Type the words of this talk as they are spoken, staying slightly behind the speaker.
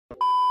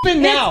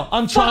now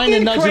I'm trying to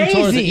nudge him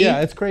towards it.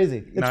 Yeah, it's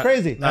crazy. It's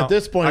crazy. At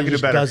this point, he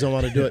just doesn't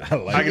want to do it.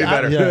 I can do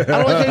better.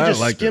 I don't think he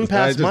just skim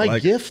past my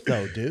gift,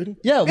 though, dude.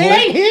 Yeah, It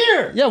ain't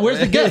here. Yeah, where's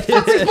the gift?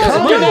 What's he supposed to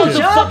Right now, do, it's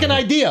a Chuck? fucking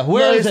idea.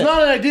 Where is it's it?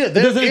 not an idea.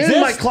 Does it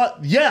in my exist?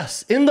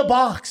 yes, in the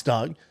box,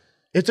 dog.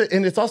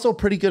 And it's also a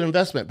pretty good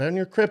investment. Better than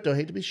your crypto.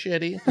 Hate to be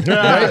shitty. Right?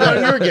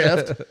 Better than your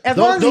gift. As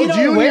long as you those don't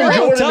Union wear it,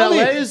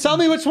 Jordan Tell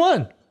me which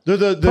one. The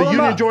Union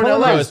up, Jordan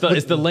pull 'em LAs.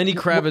 It's the Lenny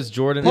Kravitz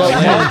Jordan. Well,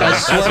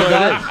 That's what it is.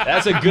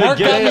 That's a good Mark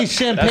got me gift.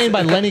 champagne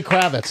by Lenny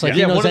Kravitz. Like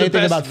he knows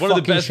anything about one of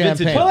the fucking best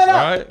champagne. vintages. Pull it up.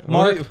 All right?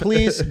 Mark,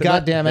 please,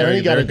 goddamn it. I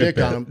only got a very good dick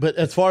pick. on him. But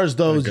as far as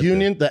those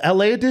Union, the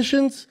LA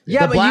editions,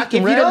 Yeah, the but black if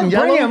and you red don't and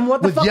bring yellow him,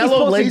 what the with fuck are you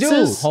yellow supposed to do?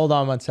 laces. Hold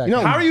on 1 second. You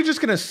know, How are you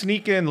just gonna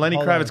sneak in Lenny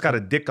Hold on. Kravitz got a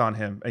dick on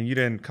him and you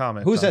didn't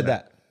comment? Who on said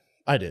that?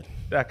 I did.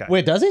 That guy.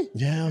 Wait, does he?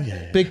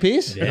 Yeah. Big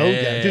piece? Oh,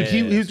 yeah. Dude,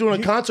 he was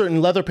doing a concert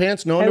in leather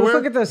pants, no Hey, underwear.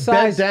 let's look at the bent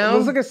size. down.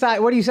 Let's look at size.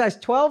 What do you size?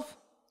 12?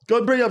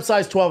 Go bring up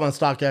size 12 on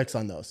StockX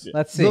on those.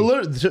 Let's see.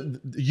 The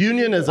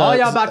Union is All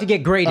y'all about to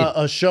get graded.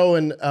 a show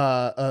in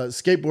a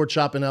skateboard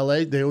shop in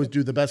LA. They always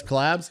do the best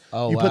collabs.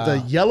 Oh, you put the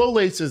wow. yellow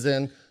laces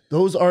in.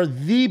 Those are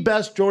the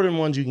best Jordan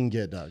ones you can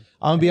get, Doug.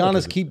 I'm gonna be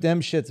honest, keep them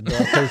shits, bro.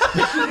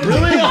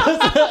 Really?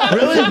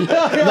 Really?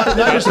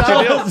 Not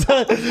yourself?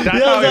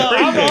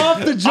 I'm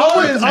off the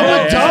Jordans,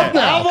 I'm a dump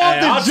now. I'm off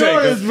the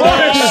Jordans, bro.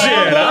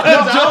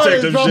 I'll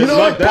take them shit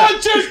like that.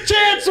 Puncher's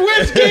Chance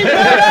Whiskey,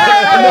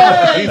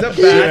 baby! He's a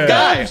bad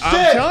guy. Shit.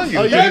 I'm telling you.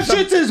 Oh, That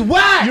shit's is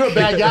whack! You're a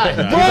bad guy.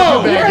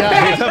 Bro, You're a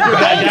bad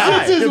guy.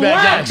 that shit's is You're a bad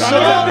whack, guy.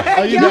 son!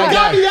 Oh, You you're a bad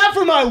got guy. me that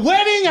for my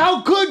wedding?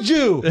 How could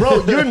you?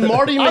 Bro, you're in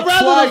Marty I'd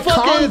rather McFly the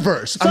fucking-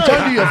 Converse. I'm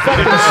telling you, a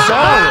fucking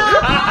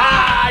solid.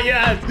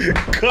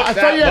 I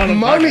thought you had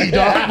money,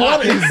 dog.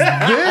 What is this?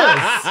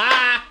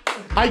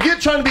 I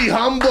get trying to be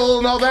humble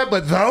and all that,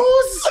 but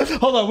those?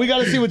 Hold on, we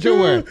gotta see what you're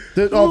wearing.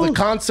 The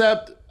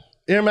concept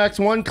Air Max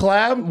 1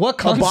 collab. What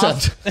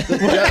concept?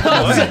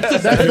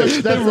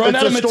 That's run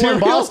out of a store in material?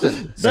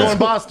 Boston. Store in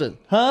Boston.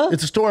 Huh?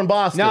 It's a store in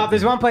Boston. No, if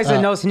there's one place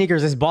that knows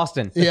sneakers, it's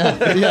Boston. Yeah,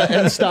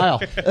 and style.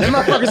 These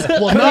motherfuckers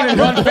don't even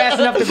run fast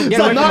enough to get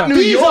away not from them.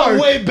 New These York. are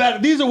way better.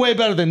 These are way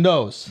better than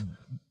those.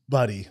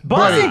 buddy.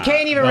 Boston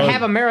can't even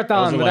have a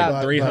marathon Those are without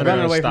like 300 running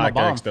on away from a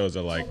bomb. StockX. Those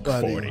are like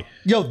 40.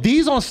 Yo,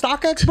 these on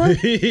StockX, bro?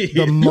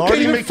 The Marty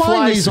you can't even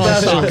find McFly these on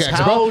specials. StockX,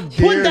 How bro.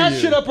 dare Put that you.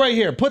 shit up right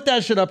here. Put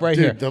that shit up right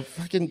here. Dude, the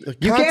fucking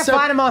You can't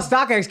find them on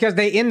StockX because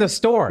they in the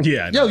store.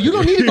 Yeah. Yo, you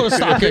don't need to go to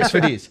StockX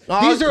for these.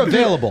 These are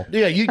available.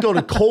 Yeah, you go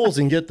to Kohl's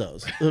and get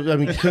those. I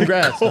mean,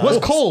 congrats. dog.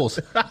 What's Kohl's?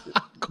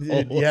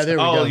 Yeah, there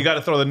we Oh, go. you got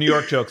to throw the New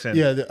York jokes in.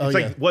 Yeah, It's yeah.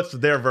 like, what's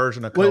their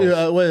version of What,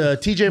 Kohl's?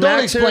 TJ Don't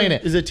Maxx? explain here?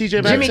 it. Is it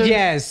TJ Maxx? Jimmy here?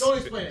 Jazz. Don't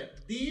explain it.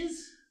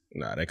 These?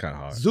 Nah, they're kind of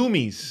hard.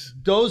 Zoomies.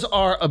 Those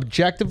are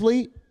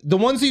objectively, the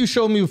ones that you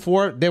showed me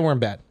before, they weren't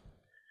bad.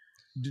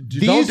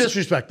 Don't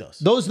disrespect us.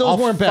 Those I'll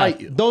weren't fight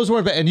bad. you. Those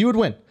weren't bad, and you would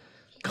win.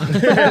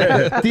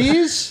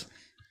 These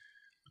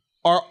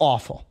are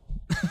awful.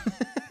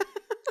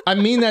 I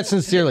mean that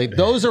sincerely.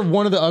 Those are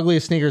one of the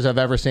ugliest sneakers I've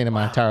ever seen in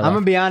my entire life. I'm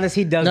gonna be honest.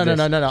 He does. No.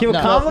 He will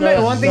compliment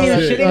no, one thing no,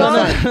 he was no, shitting no, on.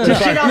 no, To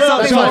shit on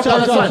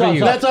something.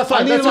 That's not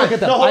fine. I need to look at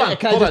that. No, hold on.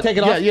 Can I just take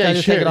it off? Yeah, Can I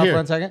just take it off for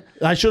 1 second?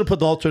 I should have put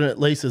the alternate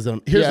laces in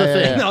them. Here's the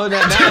thing. No,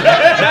 Now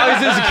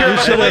he's insecure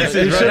about the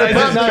laces. Right?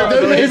 No,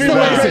 it's the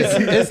laces.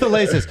 It's the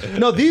laces.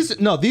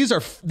 No, these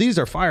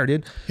are fire,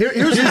 dude. Here's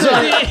the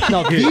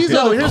These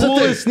are the here's the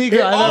coolest thing.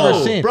 sneaker I've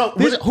ever seen. Bro,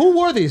 Who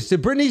wore these?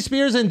 Did Britney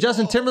Spears and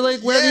Justin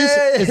Timberlake wear these?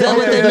 Is that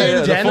what they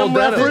made? Denim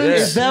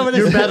reference? Is that what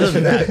You're it's better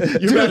than that.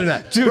 You're better than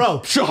that. Dude, Bro,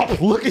 Schaub,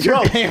 look at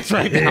your pants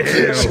right now.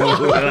 dude,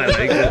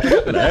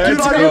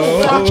 are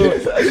you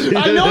fucking...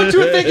 I know what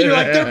you're thinking. You're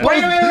like, they're both,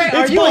 Wait.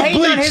 Are it's you both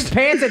hating on bleached. his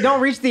pants that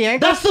don't reach the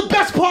ankle? That's the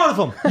best part of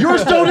them.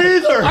 Yours don't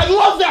either. I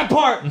love that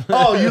part.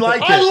 Oh, you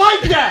like it? I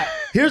like that.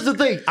 Here's the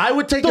thing. I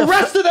would take The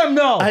rest of them,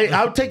 no.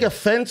 I would take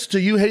offense to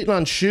you hating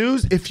on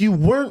shoes if you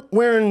weren't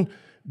wearing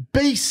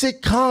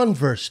basic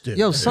Converse, dude.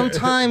 Yo,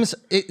 sometimes,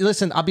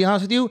 listen, I'll be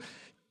honest with you.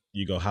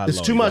 You go high It's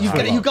low. too much. You go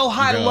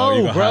high You go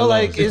low, high bro. low.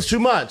 Like It's too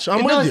much. I'm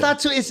with no, you. it's not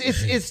too.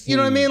 It's you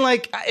know what I mean.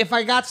 Like if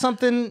I got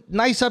something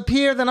nice up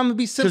here, then I'm gonna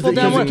be simple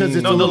Because down one. it's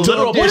a No, the little...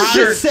 literal What does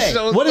picture. this say?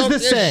 What is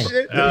this saying?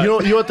 You know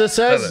what this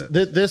says?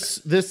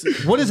 This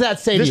What does that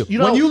say to you? you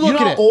know, When you look know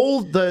at how it,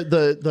 old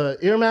the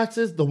Air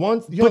Maxes, the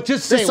ones. You know, But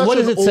just it's say, such what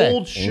does an it say?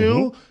 Old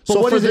shoe. But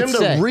So what for does it them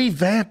say? to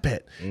revamp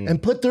it and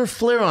put their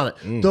flair on it,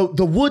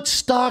 the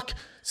Woodstock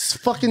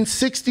fucking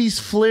 60s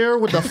flair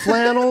with the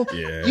flannel.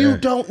 Yeah. You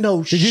don't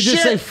know shit. did you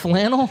just say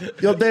flannel?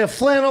 Yo, they have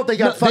flannel. They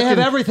got No, fucking they have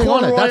everything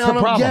on it. corduroy That's the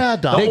them. problem. Yeah,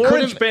 dog. They The couldn't-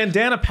 orange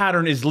bandana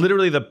pattern is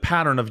literally the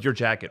pattern of your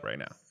jacket right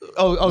now.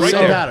 Oh, Right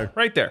Same there. pattern.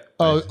 Right there.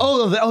 yeah,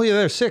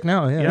 they're sick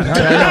now. Yeah,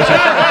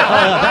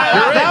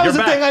 That that was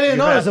the thing I didn't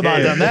notice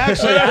about them. They're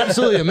actually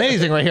absolutely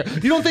amazing right here.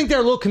 You don't think they're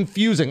a little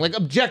confusing, like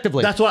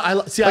objectively? That's what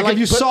I see. like I if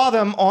you put- saw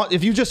them on,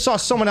 if you just saw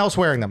someone else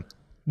wearing them,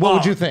 what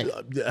would you think?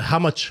 How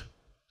much?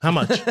 How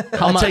much?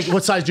 I'll take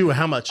what size do you wear?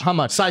 How much? How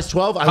much? Size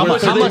 12? How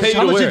much do they pay you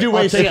to wear? did you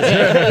weigh?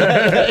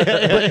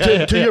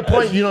 But to your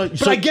point, you know.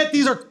 But I get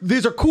these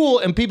are cool,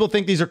 and people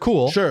think these are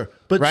cool. Sure,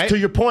 but right? to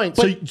your point,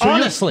 But so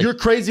honestly, you're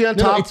crazy on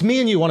no, top. it's me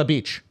and you on a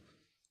beach,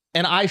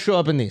 and I show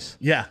up in these.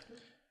 Yeah,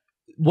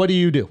 What do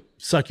you do?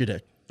 suck your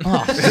dick. Dude,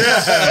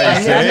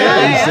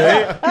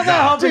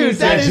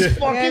 that is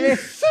fucking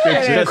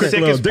sick. The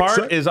sickest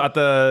part is at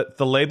the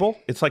label.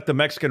 It's like the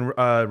Mexican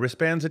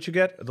wristbands that you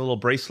get, the little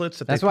bracelets.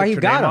 That That's they why put you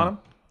your got name on 'em.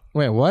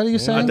 Wait, what are you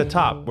saying? At the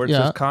top where it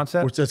Yeah. says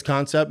concept. Where it says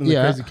concept and the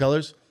Yeah. crazy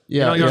colors.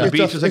 Yeah, know, you're on yeah. the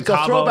beach. It's in a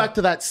Cabo. throwback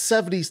to that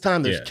 70s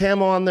time. There's Yeah.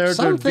 camo on there.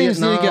 Some there's things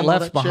need to Vietnam, get all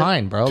left that shit.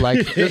 behind, bro.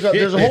 Like There's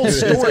a whole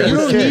story. you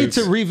with don't need kids.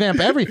 to revamp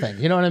everything.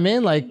 You know what I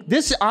mean? Like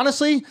this,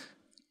 honestly,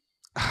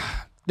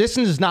 this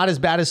is not as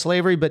bad as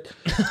slavery, but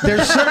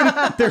there's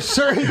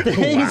certain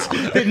things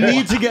that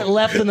need to get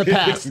left in the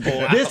past.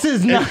 This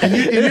is not. And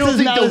you this don't is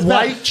think not the as bad.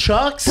 white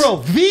chucks,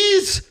 bro?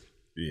 These.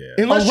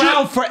 Unless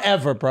Around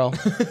forever, bro.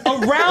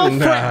 Around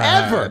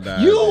forever.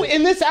 You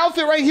in this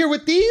outfit right here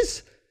with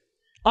these?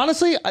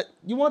 Honestly,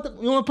 you want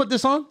to put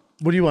this on?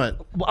 What do you want?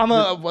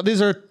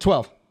 These are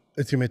 12.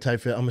 It's gonna be a tight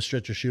fit. I'm gonna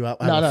stretch your shoe out.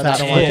 I No, have a I fat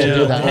don't want you to foot.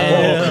 do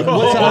that.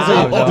 What size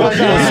are you? What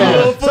size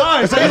are you?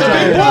 Sorry, he's a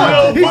big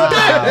boy. He's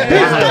thick.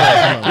 He's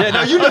thick. Yeah,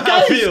 now you know how I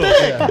feel.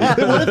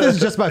 What if this is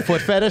just my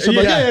foot fetish? I'm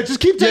like, yeah, just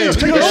keep taking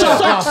Take those your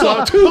socks socks off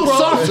off, too, Those bro.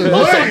 socks are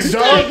Those legs,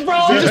 socks dog. stink,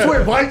 bro. You just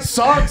wear white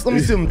socks. Let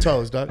me see them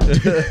toes, dog.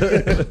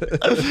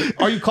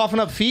 Are you coughing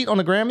up feet on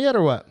the gram yet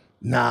or what?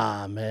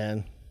 Nah,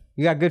 man.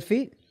 You got good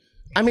feet?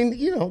 I mean,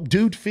 you know,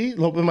 dude feet.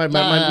 My nah.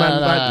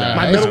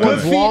 middle It's one's good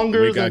feet.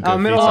 longer than.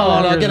 Middle Oh,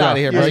 one no, is get out of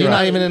here, bro. Yeah, You're not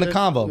right. even in the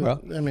combo, bro.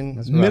 I mean,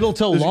 Middle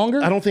toe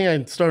longer? I don't think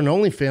I started an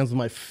OnlyFans with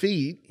my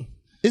feet.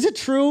 Is it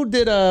true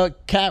that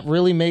Kat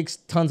really makes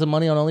tons of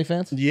money on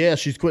OnlyFans? Yeah,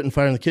 she's quitting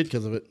firing the kid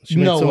because of it. She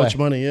No makes so way. much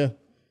money. Yeah.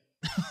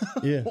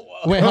 Yeah.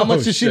 Wait, how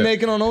much is she shit.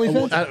 making on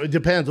OnlyFans? It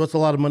depends. What's a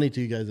lot of money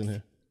to you guys in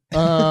here? If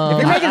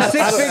you're making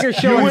six figures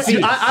showing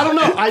feet. I don't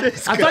know. I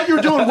thought you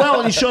were doing well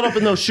and you showed up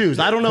in those shoes.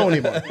 I don't know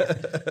anymore.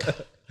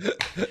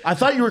 I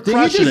thought you were Did he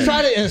crushing just it.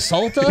 try to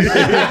insult us?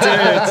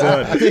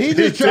 Did he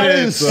just try to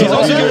He's insult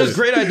also giving us? us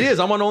great ideas.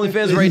 I'm on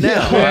OnlyFans right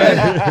now. All right?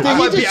 I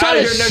might Did he be just out try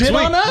of to here next shit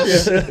week. on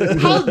us?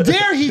 How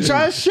dare he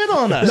try to shit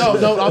on us? No,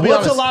 I'll be What's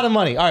honest. a lot of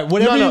money? All right,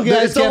 whatever No, you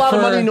guys it's a get lot for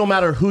of money no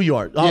matter who you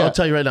are. Yeah. I'll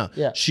tell you right now.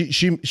 Yeah.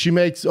 She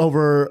makes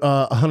over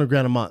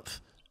 $100,000 a month.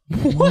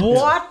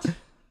 What?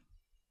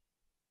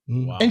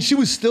 And she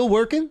was still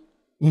working?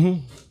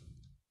 I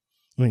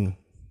mean,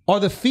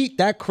 Are the feet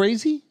that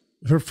crazy?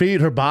 her feet,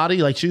 her body,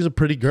 like she's a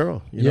pretty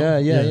girl. You know?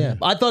 Yeah.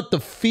 I thought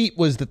the feet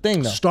was the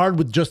thing though. Start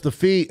with just the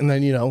feet, and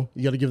then you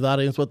got to give the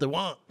audience what they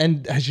want.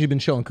 And has she been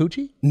showing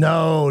coochie?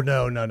 No.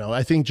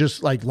 I think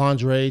just like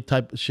lingerie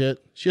type of shit.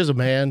 She has a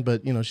man,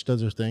 but she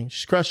does her thing.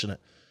 She's crushing it.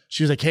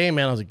 She was like, "Hey,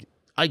 man," I was like,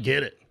 "I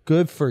get it."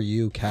 Good for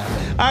you, Kat.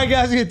 All right,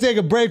 guys, we're going to take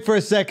a break for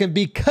a second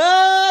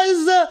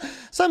because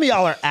some of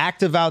y'all are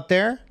active out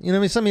there. You know what I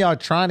mean? Some of y'all are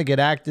trying to get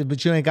active,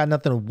 but you ain't got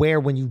nothing to wear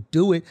when you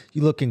do it.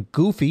 You looking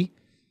goofy.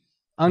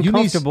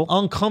 Uncomfortable.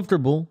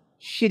 Uncomfortable.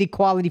 Shitty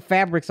quality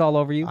fabrics all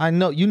over you. I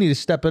know. You need to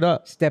step it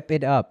up. Step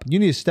it up. You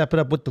need to step it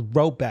up with the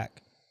row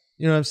back.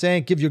 You know what I'm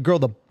saying? Give your girl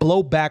the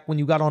blow back when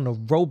you got on the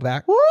row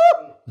back.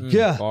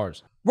 Yeah.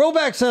 Bars.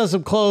 Rollback sells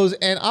some clothes,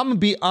 and I'm gonna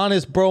be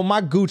honest, bro.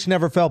 My gooch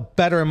never felt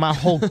better in my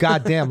whole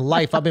goddamn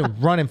life. I've been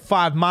running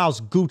 5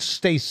 miles. Gooch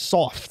stays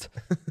soft.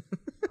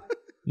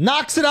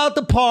 Knocks it out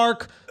the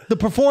park. The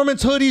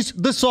performance hoodies,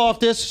 the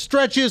softest.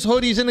 Stretches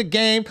hoodies in the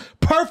game.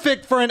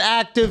 Perfect for an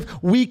active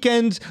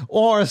weekend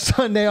or a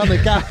Sunday on the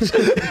couch.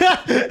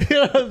 You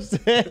know what I'm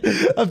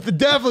saying?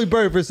 Definitely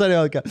perfect for Sunday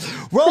on the couch.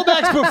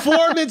 Rollback's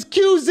performance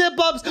Q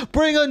zip-ups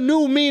bring a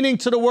new meaning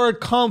to the word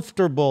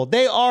comfortable.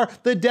 They are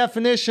the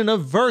definition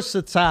of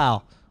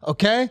versatile.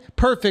 Okay?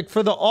 Perfect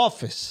for the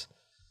office.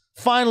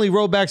 Finally,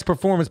 Rollback's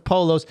performance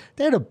polos.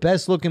 They're the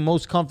best looking,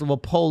 most comfortable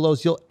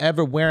polos you'll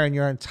ever wear in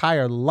your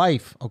entire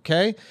life,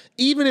 okay?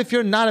 Even if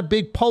you're not a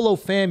big polo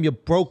fan, you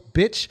broke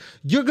bitch,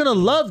 you're gonna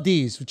love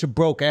these with your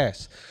broke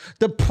ass.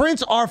 The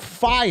prints are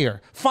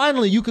fire.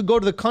 Finally, you could go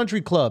to the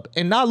country club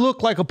and not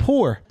look like a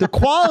poor. The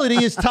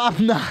quality is top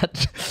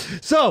notch.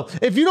 So,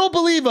 if you don't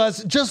believe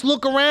us, just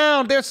look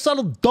around. Their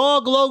subtle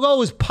dog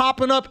logo is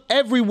popping up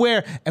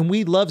everywhere, and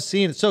we love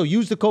seeing it. So,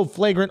 use the code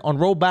Flagrant on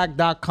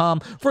rollback.com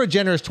for a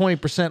generous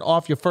 20%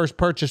 off your first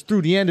purchase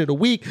through the end of the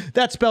week.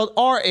 That's spelled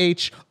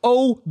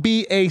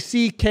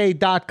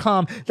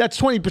RHOBACK.com. That's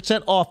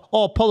 20% off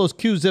all polos,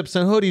 Q-zips,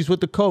 and hoodies with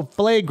the code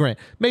Flagrant.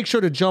 Make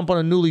sure to jump on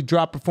a newly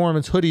dropped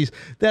performance hoodies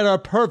that are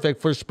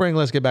perfect for spring.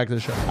 Let's get back to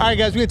the show. All right,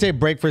 guys, we're going to take a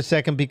break for a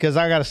second because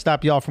I got to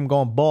stop y'all from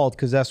going bald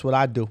because that's what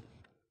I do.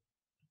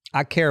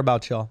 I care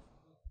about y'all.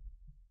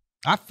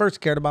 I first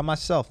cared about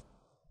myself.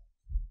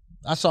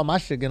 I saw my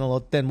shit getting a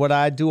little thin. What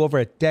I do over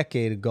a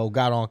decade ago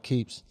got on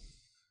keeps.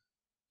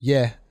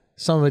 Yeah.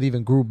 Some of it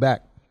even grew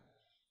back.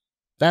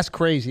 That's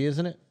crazy,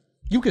 isn't it?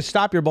 You could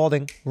stop your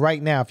balding right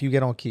now if you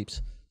get on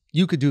Keeps.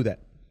 You could do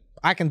that.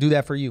 I can do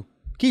that for you.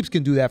 Keeps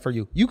can do that for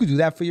you. You could do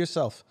that for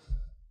yourself.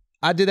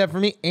 I did that for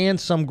me, and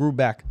some grew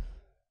back.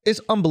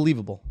 It's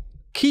unbelievable.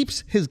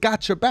 Keeps has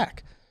got your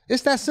back.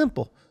 It's that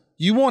simple.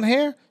 You want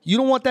hair? You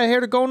don't want that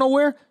hair to go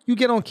nowhere? You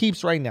get on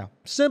Keeps right now.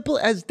 Simple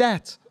as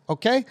that,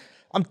 okay?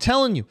 I'm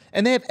telling you.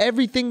 And they have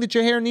everything that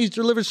your hair needs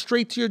delivered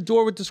straight to your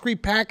door with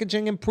discreet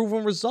packaging and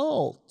proven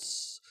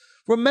results.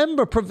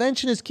 Remember,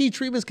 prevention is key.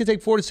 Treatments can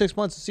take 4 to 6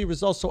 months to see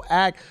results, so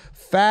act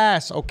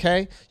fast,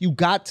 okay? You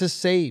got to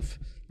save.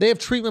 They have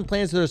treatment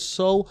plans that are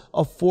so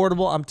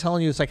affordable. I'm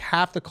telling you, it's like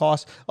half the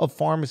cost of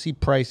pharmacy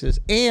prices.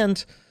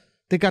 And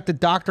they got the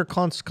doctor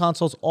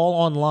consults all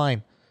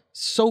online.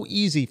 So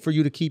easy for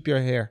you to keep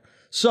your hair.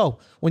 So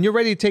when you're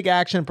ready to take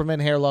action and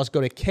prevent hair loss,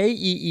 go to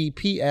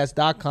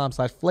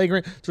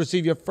keeps.com/flagrant to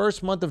receive your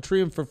first month of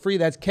treatment for free.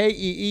 That's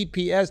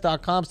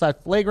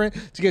keeps.com/flagrant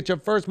to get your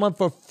first month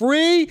for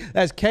free.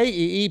 That's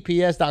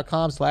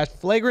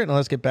keeps.com/flagrant. Now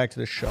let's get back to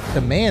the show.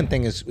 The man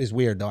thing is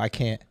weird though. I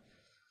can't.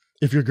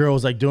 If your girl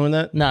was like doing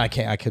that, No, I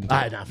can't. I couldn't do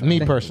it. Me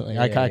personally,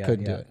 I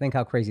couldn't do it. Think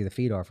how crazy the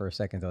feet are for a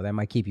second, though. That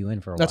might keep you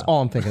in for a That's while.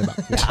 all I'm thinking about.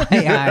 That's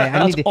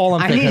all I'm thinking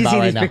about I need to see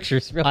right these now.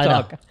 pictures. Real I know.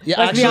 talk. Yeah,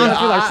 Let's be actually,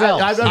 honest with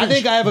ourselves. I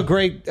think I have a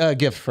great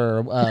gift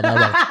for my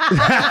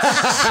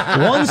wife.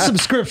 One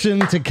subscription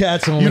to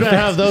Cats and you don't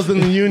have those in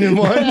the union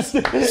ones,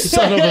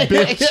 son of a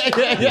bitch.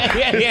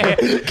 Yeah.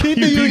 Keep You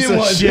the piece union of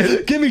one.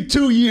 shit. Give me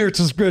 2-year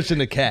subscription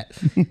to Cat.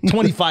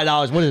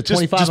 $25. What is it?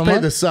 25 Just a pay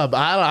month? the sub.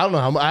 I don't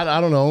know. I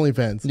don't know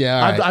OnlyFans. Yeah,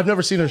 all right. I've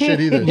never seen her shit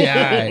either.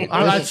 Yeah,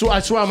 all right. I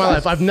swear on my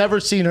life, I've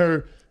never seen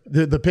her.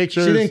 The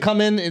pictures. She didn't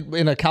come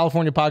in a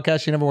California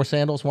podcast. She never wore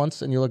sandals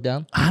once, and you look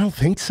down. I don't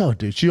think so,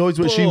 dude. She always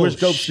she wears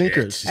dope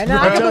sneakers. And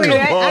I can believe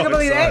that. I can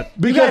believe that.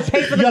 You Because gotta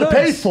pay for the you gotta goods.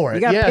 pay for it.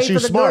 You gotta Yeah, pay she's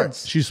for the smart.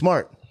 goods. She's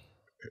smart.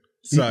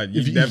 Son,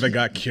 you never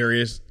got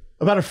curious.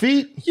 About her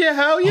feet? Yeah,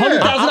 hell yeah.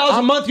 $100,000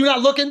 a month. You're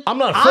not looking. I'm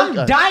not a I'm foot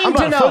guy. dying I'm to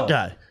not a know. foot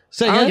guy.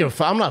 Say I don't again? give a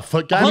fuck. I'm not a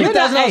foot guy.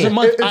 $100,000 a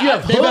month. If you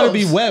have they better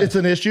be hooves, webbed. it's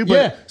an issue. But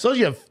Yeah. so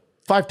you have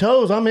 5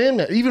 toes. I'm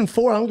in. Even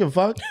 4. I don't give a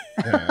fuck.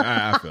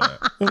 I feel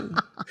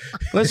that.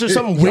 Unless there's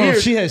something Yo, weird.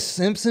 if she has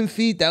Simpson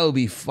feet, that would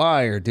be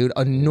fire, dude.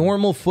 A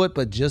normal foot,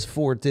 but just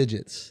 4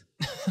 digits.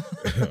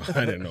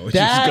 I didn't know.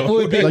 That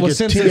would be like well, a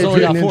Simpsons Teenage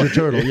only got Mutant 4. Ninja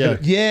Turtle. Yeah.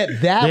 Yeah,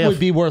 that They would have-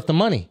 be worth the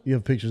money. You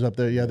have pictures up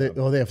there. Yeah.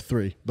 They have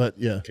 3. But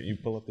yeah. Can you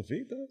pull up the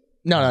feet though?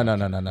 No.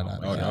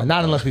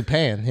 Not unless we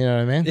paying. You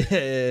know what I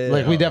mean?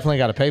 Like we definitely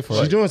got to pay for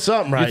She's it. doing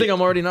something right. You think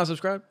I'm already not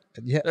subscribed?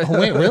 Yeah. Oh,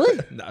 wait, really?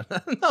 No.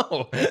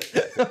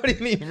 What do you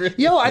mean, really?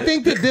 Yo, I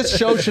think that this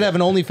show should have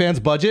an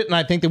OnlyFans budget, and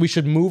I think that we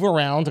should move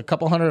around a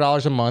couple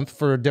 $100 a month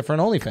for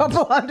different OnlyFans.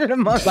 Couple hundred a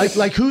month.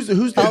 like who's the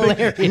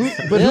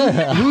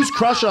Hilarious. who's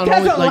crush on That's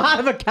Only a like lot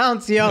of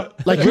accounts, yo.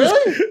 like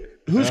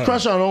who's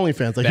crush on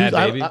OnlyFans? Like Bad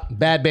who's Baby.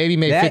 Bad Baby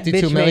made That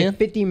 52 bitch million. made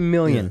 50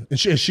 million.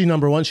 is she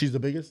number 1? She's the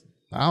biggest.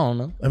 I don't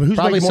know. I mean, who's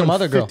Probably making more some than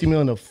other girl. 50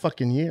 million a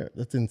fucking year?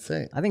 That's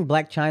insane. I think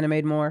Black China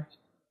made more.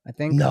 I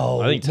think.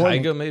 No, I think more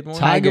Tyga made more.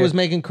 Tiger was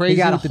making He crazy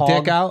got a with the hog.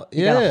 dick out.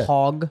 He got a Yeah.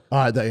 hog.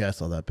 All right, yeah, I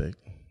saw that big.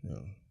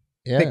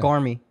 Yeah. Thick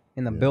army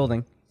in the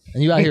building.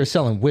 And you out here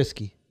selling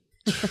whiskey.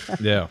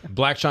 Yeah,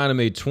 Black China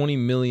made 20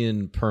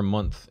 million per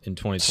month in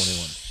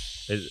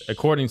 2021,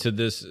 according to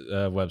this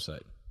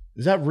website.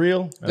 Is that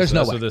real? There's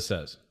no That's way. what this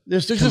says.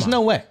 There's just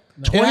no way.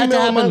 It 20 had to mil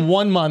a happen month?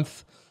 1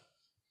 month.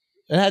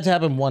 It had to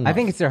happen 1 month. I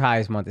think it's their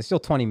highest month. It's still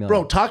 20 million.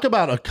 Bro, talk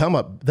about a come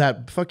up.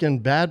 That fucking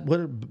bad.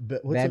 What's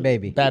Bad it?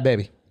 baby. Bad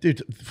Baby.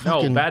 Dude, No,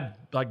 fucking bad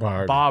like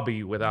Bard.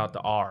 Bobby without the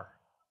R.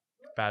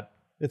 Bad.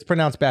 It's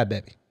pronounced Bad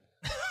Baby.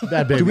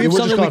 bad baby. Do we have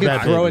We'll just something we call it could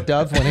Bad throw Baby. at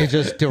Dove when he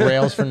just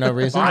derails for no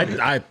reason?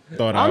 I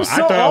thought I'm I so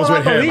thought I was all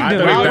with I him. believed I him.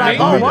 thought I he was was like,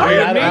 Bad oh, Bobby.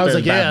 what? I was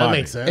like, Bad yeah, that Bobby.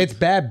 makes sense. It's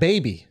Bad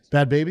Baby.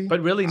 Bad baby.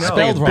 But really, no.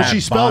 Spelled wrong. But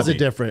she spells Bobby. it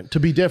different to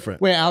be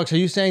different. Wait, Alex, are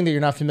you saying that you're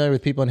not familiar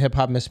with people in hip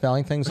hop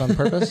misspelling things on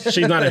purpose?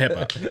 She's not a hip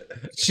hop.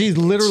 She's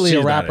literally She's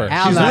a not rapper. it.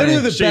 Al She's not literally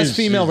it. the best She's-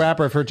 female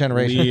rapper of her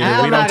generation. We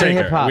Al don't not in take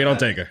her. hip-hop. We don't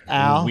take her.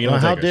 Al? We don't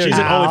How take her. dare She's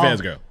you. an Al?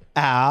 OnlyFans girl.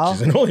 Al.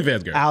 She's an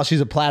OnlyFans girl. Al,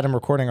 she's a platinum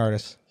recording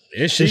artist.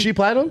 Is she? Is she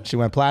platinum She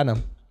went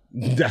platinum.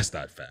 That's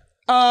not fact.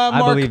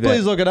 Mark, believe that.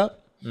 please look it up.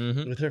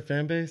 with her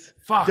fan base?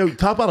 Fuck. Yo,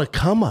 talk about a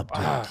come up,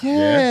 dude.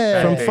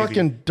 Yeah. From Baby.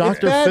 fucking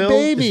Dr. Bad Phil.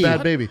 Baby. It's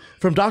Bad Baby.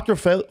 From Dr.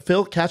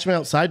 Phil, Catch Me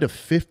Outside to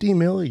 50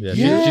 million. Yeah,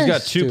 Yes, she's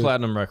got 2 dude.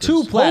 platinum records.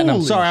 2 platinum.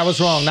 Holy Sorry, I was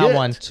wrong. Not shit.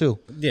 1, 2.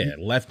 Yeah,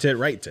 left tit,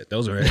 right tit.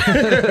 Those are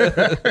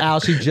it. Al,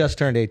 she just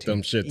turned 18.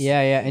 Them shits. Yeah.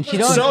 And she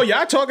don't. So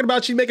y'all talking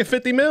about she making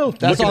 50 mil?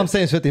 That's all I'm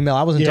saying is 50 mil.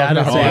 I wasn't Yeah, talking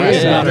I about know.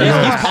 saying. Yeah, Al,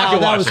 yeah.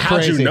 that was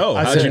How'd crazy. you know?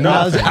 I How'd said- you know?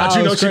 Al, How'd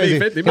you know she crazy.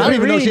 made 50 I don't mil?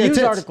 even know reading she had news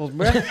tits. articles,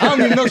 bro. I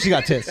don't even know she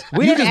got tits.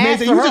 We you didn't just made ask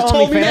that. for You her just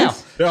told me now.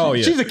 OnlyFans. Oh,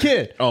 yeah. She's a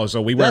kid. Oh,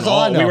 so we That's weren't all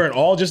I all know. we weren't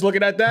all just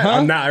looking at that.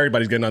 Huh? Not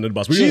everybody's getting under the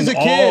bus. We She's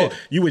didn't a kid. all.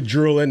 You were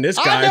drooling. This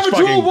I guy never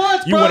fucking. drooled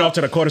once, you bro. went off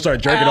to the corner,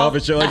 started jerking Al, off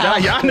and shit like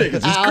that. Y'all niggas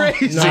is Al,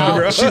 crazy, no,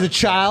 bro. she's a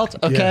child,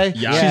 okay?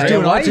 Yeah. She's Yeah.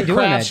 doing Why are arts you and doing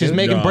crafts. that, She's dude?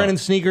 making No. Brennan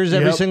sneakers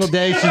every Yep. single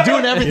day. She's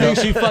doing everything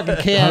she fucking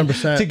can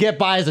 100%. to get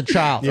by as a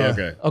child. Yeah.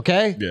 Okay.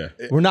 Okay? Yeah.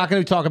 We're not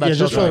going to talk about Yeah,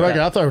 just for the children like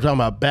record, I thought we were talking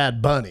about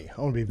Bad Bunny.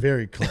 I want to be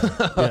very clear. Yeah, I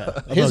thought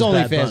that. His it was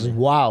Bad OnlyFans is Bunny.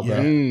 wild,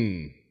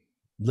 bro.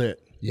 Lit.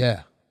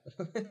 Yeah.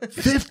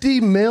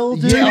 50 mil,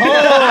 dude?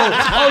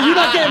 Oh, you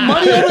not getting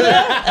money over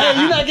there?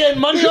 Hey, you not getting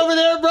money over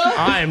there, bro?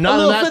 I am A not in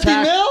little that 50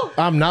 tax. mil?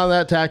 I'm not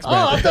that tax bad.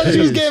 Oh, I thought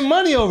you was getting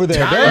money over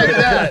there,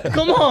 dude.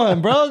 Come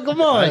on, bro. Come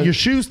on. Your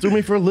shoes threw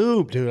me for a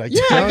loop, dude.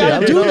 Yeah, I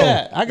gotta do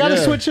that. I gotta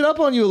switch it up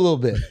on you a little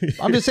bit.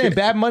 I'm just saying,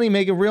 bad money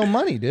making real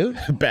money, dude.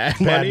 Bad Bad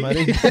money.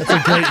 money. That's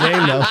a great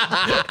name, though.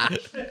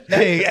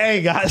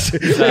 Hey, guys.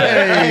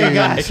 Hey,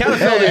 guys.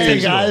 Hey,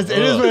 guys. It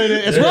is what it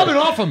is. It's rubbing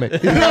off of me.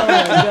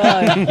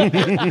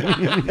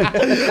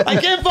 I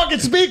can't fucking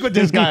speak with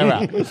this guy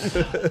around.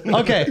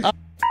 Okay.